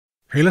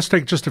Hey, let's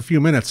take just a few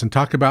minutes and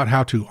talk about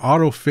how to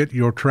auto-fit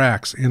your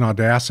tracks in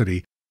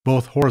Audacity,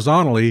 both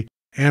horizontally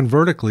and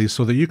vertically,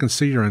 so that you can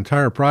see your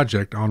entire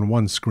project on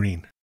one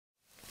screen.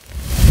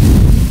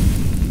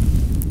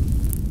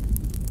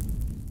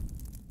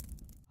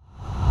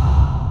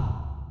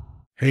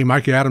 Hey,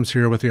 Mike Adams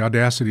here with the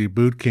Audacity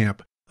Bootcamp.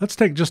 Let's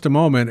take just a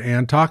moment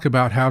and talk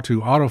about how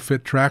to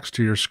auto-fit tracks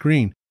to your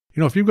screen.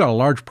 You know, if you've got a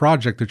large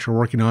project that you're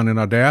working on in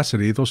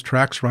Audacity, those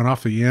tracks run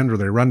off the end or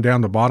they run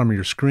down the bottom of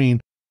your screen.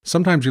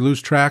 Sometimes you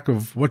lose track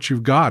of what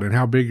you've got and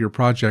how big your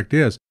project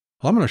is.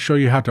 Well, I'm going to show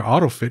you how to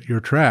auto-fit your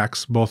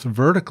tracks both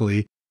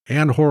vertically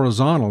and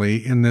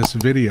horizontally in this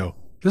video.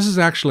 This is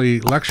actually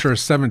Lecture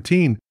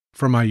 17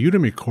 from my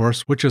Udemy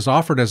course, which is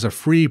offered as a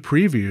free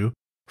preview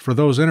for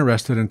those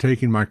interested in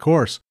taking my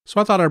course.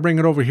 So I thought I'd bring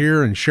it over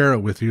here and share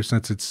it with you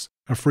since it's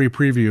a free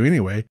preview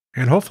anyway,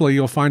 and hopefully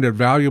you'll find it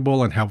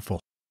valuable and helpful.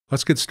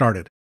 Let's get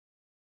started.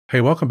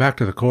 Hey, welcome back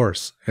to the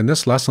course. In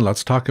this lesson,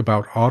 let's talk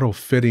about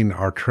auto-fitting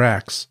our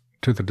tracks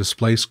to the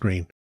display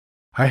screen.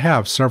 I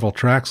have several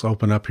tracks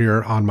open up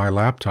here on my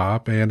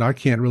laptop and I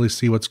can't really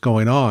see what's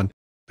going on.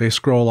 They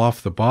scroll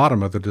off the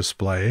bottom of the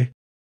display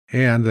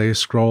and they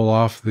scroll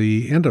off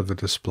the end of the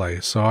display,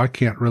 so I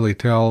can't really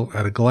tell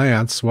at a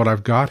glance what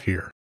I've got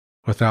here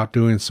without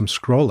doing some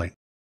scrolling.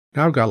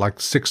 Now I've got like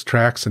 6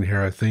 tracks in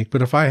here, I think,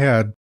 but if I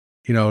had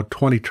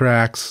 20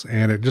 tracks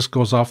and it just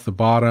goes off the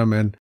bottom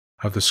and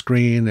of the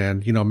screen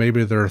and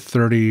maybe they're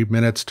 30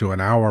 minutes to an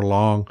hour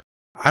long,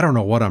 I don't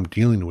know what I'm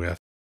dealing with.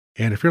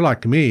 And if you're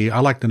like me,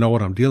 I like to know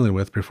what I'm dealing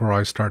with before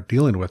I start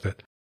dealing with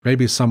it.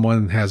 Maybe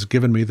someone has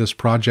given me this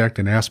project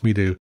and asked me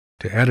to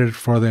edit it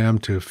for them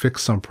to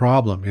fix some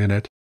problem in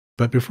it.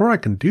 But before I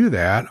can do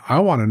that, I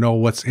want to know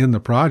what's in the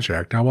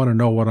project. I want to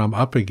know what I'm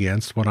up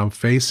against, what I'm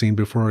facing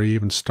before I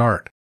even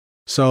start.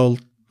 So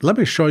let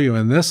me show you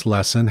in this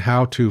lesson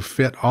how to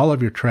fit all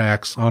of your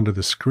tracks onto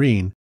the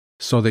screen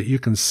so that you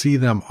can see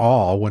them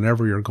all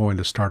whenever you're going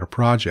to start a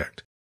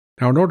project.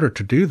 Now, in order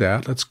to do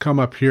that, let's come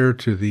up here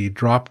to the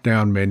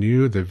drop-down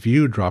menu, the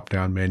View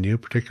drop-down menu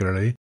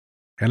particularly,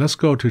 and let's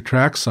go to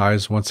Track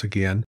Size once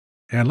again,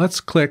 and let's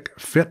click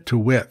Fit to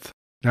Width.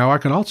 Now, I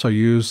can also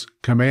use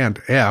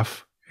Command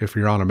F if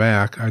you're on a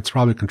Mac. It's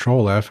probably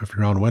Control F if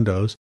you're on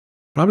Windows,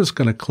 but I'm just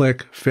going to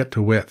click Fit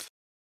to Width.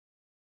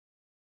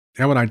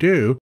 And when I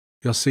do,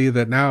 you'll see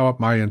that now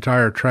my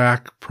entire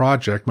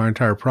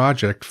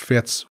project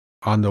fits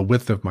on the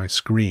width of my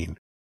screen.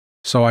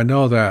 So I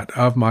know that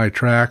of my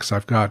tracks,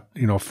 I've got,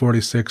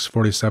 46,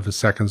 47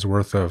 seconds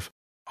worth of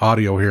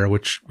audio here,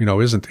 which,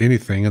 isn't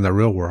anything in the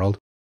real world,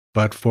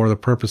 but for the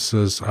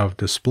purposes of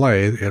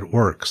display, it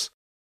works.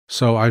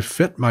 So I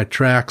fit my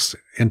tracks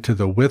into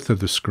the width of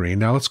the screen.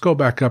 Now let's go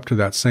back up to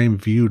that same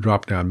View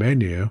drop-down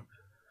menu,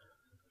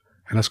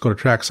 and let's go to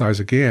Track Size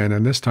again,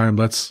 and this time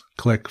let's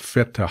click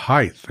Fit to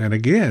Height. And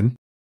again,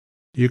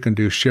 you can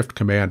do Shift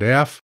Command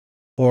F,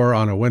 or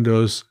on a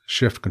Windows,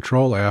 Shift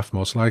Control F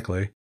most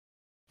likely.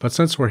 But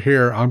since we're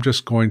here, I'm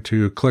just going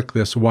to click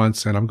this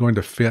once and I'm going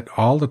to fit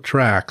all the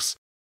tracks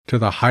to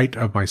the height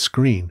of my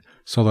screen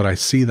so that I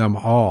see them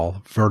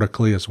all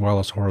vertically as well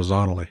as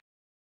horizontally.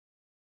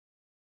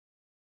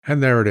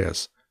 And there it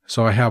is.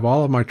 So I have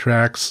all of my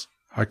tracks.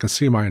 I can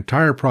see my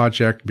entire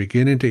project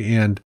beginning to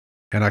end,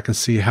 and I can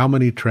see how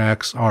many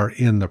tracks are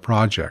in the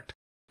project.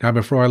 Now,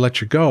 before I let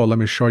you go, let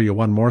me show you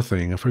one more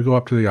thing. If we go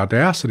up to the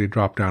Audacity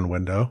drop-down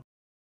window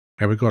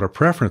and we go to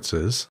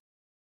Preferences,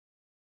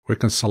 we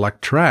can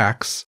select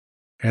Tracks,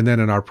 and then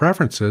in our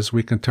preferences,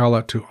 we can tell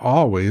it to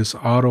always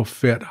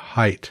auto-fit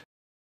height.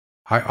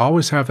 I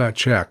always have that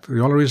checked. The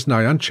only reason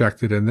I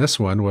unchecked it in this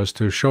one was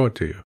to show it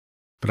to you.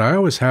 But I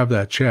always have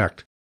that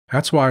checked.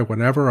 That's why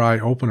whenever I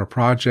open a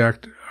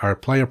project or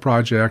play a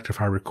project,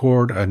 if I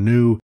record a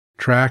new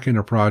track in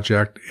a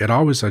project, it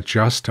always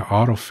adjusts to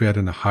auto-fit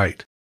in the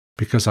height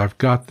because I've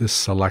got this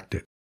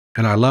selected.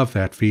 And I love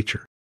that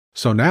feature.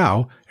 So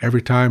now,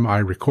 every time I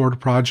record a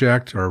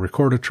project or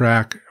record a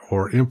track,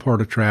 or import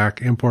a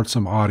track, import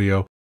some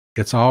audio,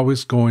 it's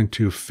always going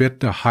to fit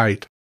the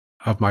height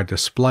of my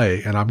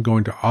display, and I'm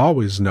going to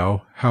always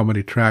know how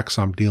many tracks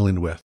I'm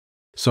dealing with.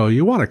 So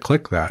you want to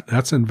click that.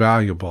 That's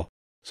invaluable.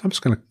 So I'm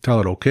just going to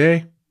tell it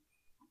OK,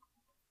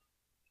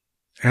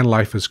 and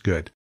life is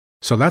good.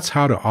 So that's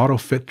how to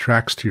auto-fit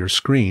tracks to your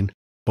screen,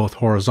 both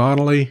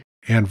horizontally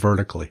and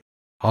vertically.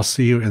 I'll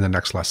see you in the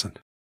next lesson.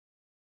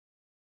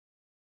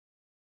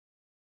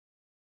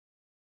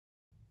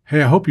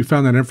 Hey, I hope you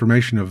found that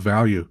information of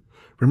value.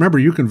 Remember,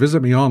 you can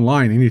visit me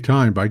online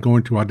anytime by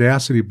going to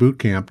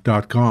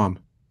audacitybootcamp.com.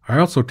 I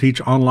also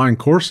teach online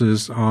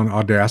courses on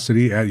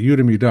Audacity at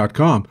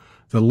udemy.com.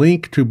 The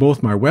link to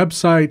both my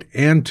website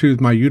and to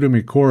my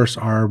Udemy course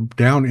are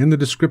down in the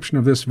description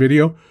of this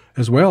video,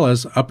 as well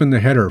as up in the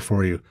header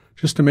for you,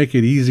 just to make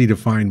it easy to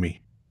find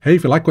me. Hey,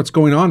 if you like what's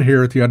going on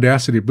here at the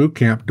Audacity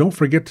Bootcamp, don't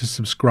forget to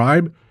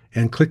subscribe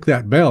and click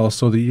that bell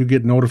so that you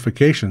get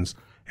notifications.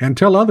 And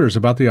tell others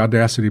about the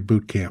Audacity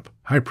Bootcamp.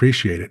 I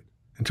appreciate it.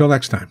 Until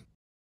next time.